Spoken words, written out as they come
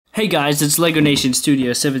Hey guys, it's LEGO Nation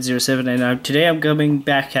Studio 707, and today I'm coming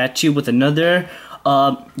back at you with another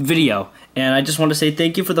video. And I just want to say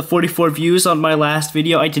thank you for the 44 views on my last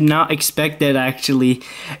video. I did not expect that actually,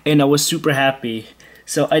 and I was super happy.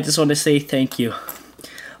 So I just want to say thank you.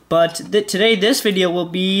 But today this video will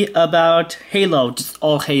be about Halo, just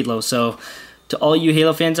all Halo. So to all you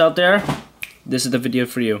Halo fans out there, this is the video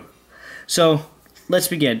for you. So let's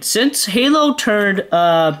begin. Since Halo turned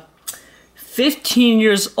 15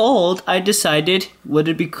 years old, I decided would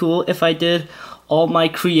it be cool if I did all my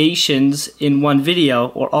creations in one video,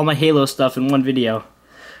 or all my Halo stuff in one video.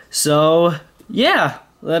 So yeah,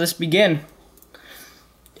 let us begin.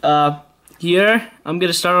 Here I'm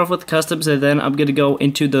gonna start off with customs, and then I'm gonna go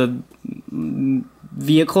into the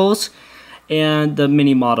vehicles and the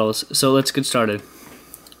mini models. So let's get started.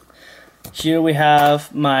 Here we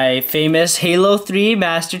have my famous Halo 3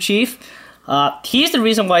 Master Chief. He's the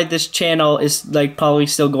reason why this channel is probably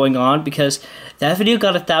still going on, because that video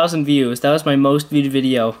got 1,000 views. That was my most viewed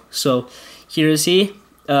video. So here is he.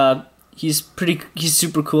 He's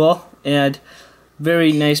super cool and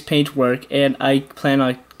very nice paint work, and I plan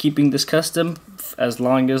on keeping this custom as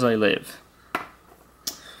long as I live.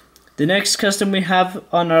 The next custom we have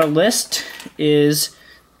on our list is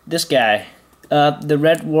this guy, the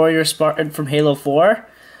Red Warrior Spartan from Halo 4.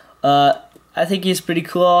 I think he's pretty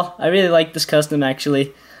cool. I really like this custom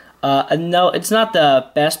actually. No, it's not the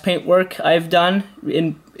best paint work I've done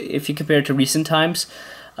if you compare it to recent times.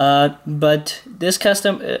 But this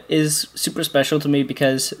custom is super special to me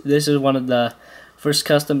because this is one of the first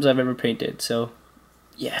customs I've ever painted. So,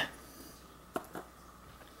 yeah.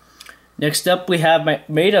 Next up, we have my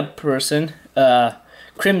made-up person,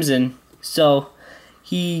 Crimson. So,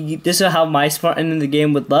 this is how my Spartan in the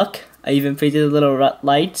game would look. I even painted the little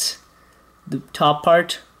lights. The top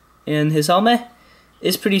part and his helmet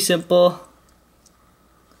is pretty simple,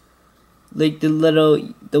 like the little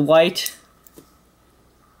white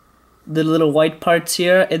parts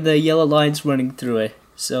here and the yellow lines running through it.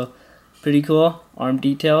 So pretty cool. Arm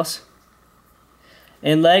details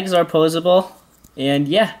and legs are posable, and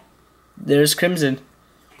yeah, there's Crimson.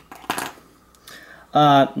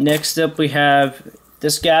 Next up we have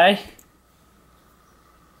this guy.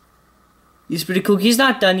 He's pretty cool. He's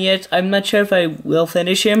not done yet. I'm not sure if I will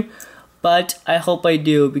finish him, but I hope I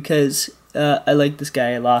do because I like this guy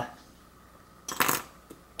a lot.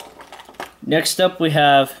 Next up we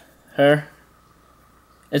have her.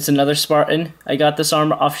 It's another Spartan. I got this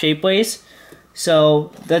armor off Shapeways,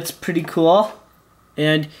 so that's pretty cool.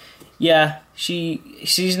 And yeah,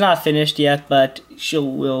 she's not finished yet, but she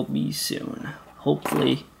will be soon,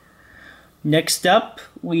 hopefully. Next up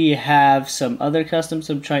we have some other customs.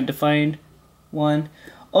 I'm trying to find one.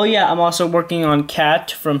 Oh yeah, I'm also working on Cat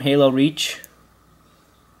from Halo Reach.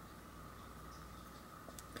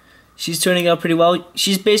 She's turning out pretty well.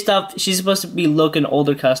 She's supposed to be looking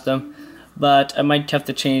older custom, but I might have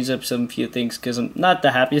to change up some few things because I'm not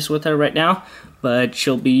the happiest with her right now, but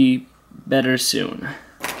she'll be better soon.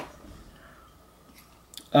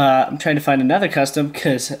 I'm trying to find another custom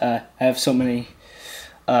because I have so many.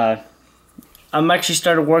 I'm actually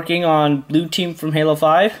started working on Blue Team from Halo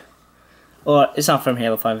 5. Or it's not from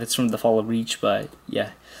Halo 5, it's from the Fall of Reach, but yeah.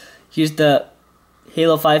 Here's the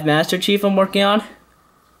Halo 5 Master Chief I'm working on.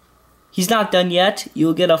 He's not done yet.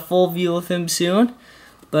 You'll get a full view of him soon,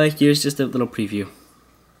 but here's just a little preview.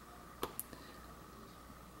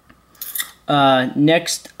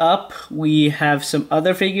 Next up, we have some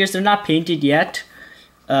other figures. They're not painted yet.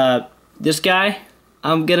 This guy,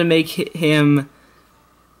 I'm gonna make him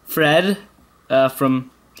Fred from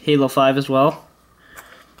Halo 5 as well.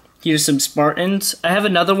 Here's some Spartans. I have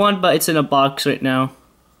another one, but it's in a box right now.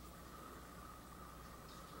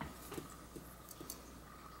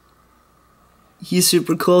 He's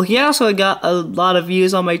super cool. He also got a lot of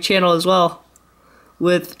views on my channel as well.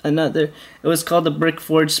 With another, it was called the Brick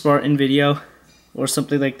Forge Spartan video, or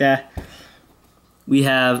something like that. We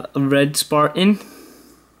have a red Spartan.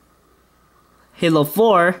 Halo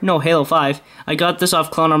 5. I got this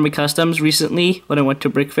off Clone Army Customs recently when I went to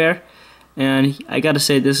Brick Fair. And I gotta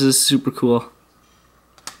say, this is super cool.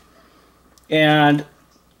 And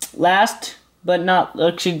last but not,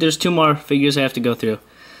 actually there's two more figures I have to go through.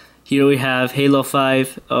 Here we have Halo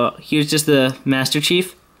 5. Here's just the Master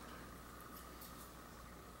Chief.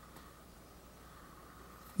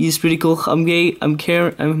 He's pretty cool. I'm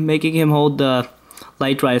making him hold the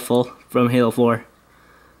light rifle from Halo 4.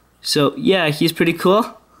 So yeah, he's pretty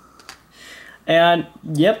cool. And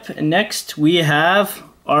yep, next we have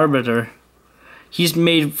Arbiter. He's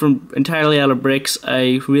made from entirely out of bricks.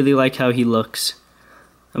 I really like how he looks.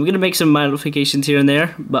 I'm gonna make some modifications here and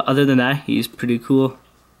there, but other than that, he's pretty cool.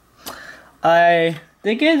 I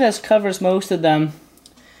think it just covers most of them.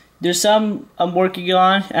 There's some I'm working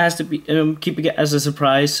on. It has to be, I'm keeping it as a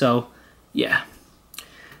surprise. So, yeah.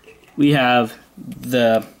 We have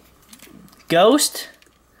the Ghost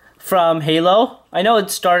from Halo. I know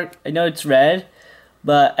it's dark. I know it's red,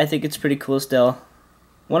 but I think it's pretty cool still.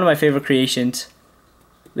 One of my favorite creations,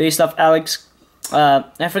 based off Alex.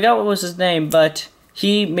 I forgot what was his name, but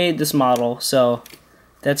he made this model, so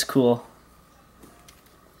that's cool.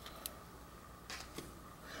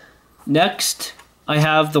 Next, I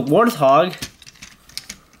have the Warthog.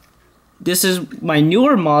 This is my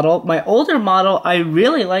newer model. My older model, I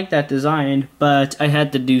really like that design, but I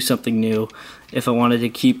had to do something new if I wanted to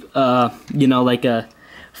keep, you know, like a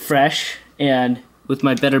fresh. And with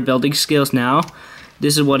my better building skills now,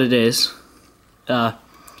 this is what it is.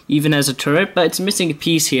 Even as a turret, but it's missing a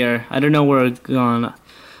piece here. I don't know where it's gone,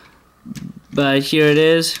 but here it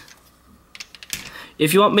is.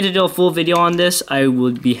 If you want me to do a full video on this, I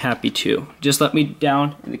would be happy to. Just let me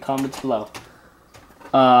down in the comments below.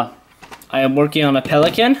 I am working on a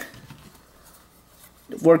Pelican.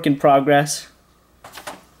 Work in progress.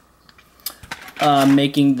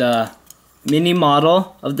 Making the mini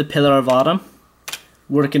model of the Pillar of Autumn.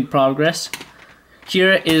 Work in progress.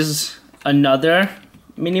 Here is another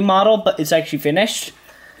mini model, but it's actually finished.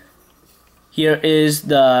 Here is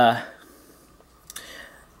the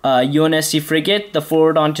UNSC frigate, the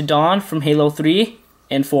Forward Unto Dawn from Halo 3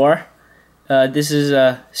 and 4. This is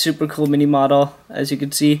a super cool mini model, as you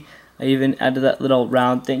can see. I even added that little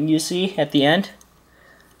round thing you see at the end.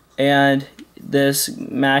 And this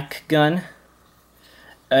Mac gun.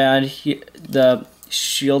 And the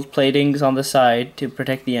shield platings on the side to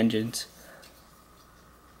protect the engines.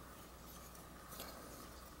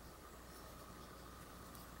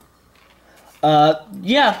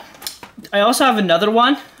 Yeah, I also have another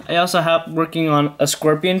one. I also have working on a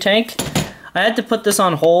Scorpion tank. I had to put this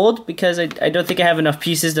on hold because I don't think I have enough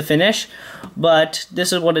pieces to finish, but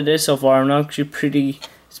this is what it is so far. I'm actually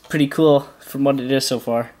it's pretty cool from what it is so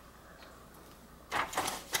far.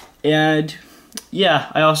 And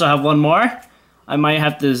yeah, I also have one more. I might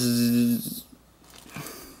have to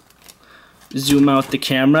zoom out the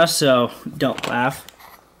camera, so don't laugh.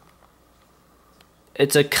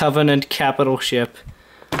 It's a Covenant capital ship,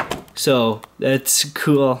 so that's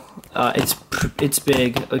cool. It's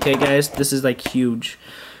big. Okay, guys, this is like huge.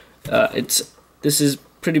 This is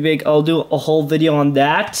pretty big. I'll do a whole video on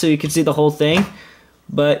that so you can see the whole thing.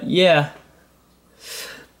 But yeah,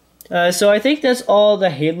 so I think that's all the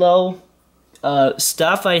Halo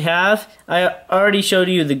stuff I have. I already showed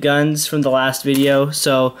you the guns from the last video,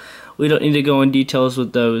 so we don't need to go in details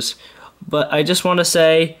with those. But I just want to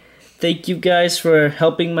say thank you guys for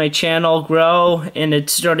helping my channel grow, and it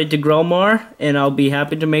started to grow more, and I'll be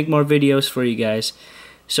happy to make more videos for you guys.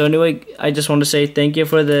 So anyway, I just want to say thank you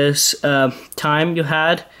for this time you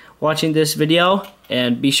had watching this video,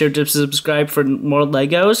 and be sure to subscribe for more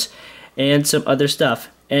Legos and some other stuff.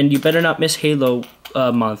 And you better not miss Halo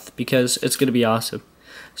month, because it's going to be awesome.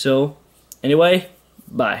 So anyway,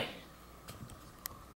 bye.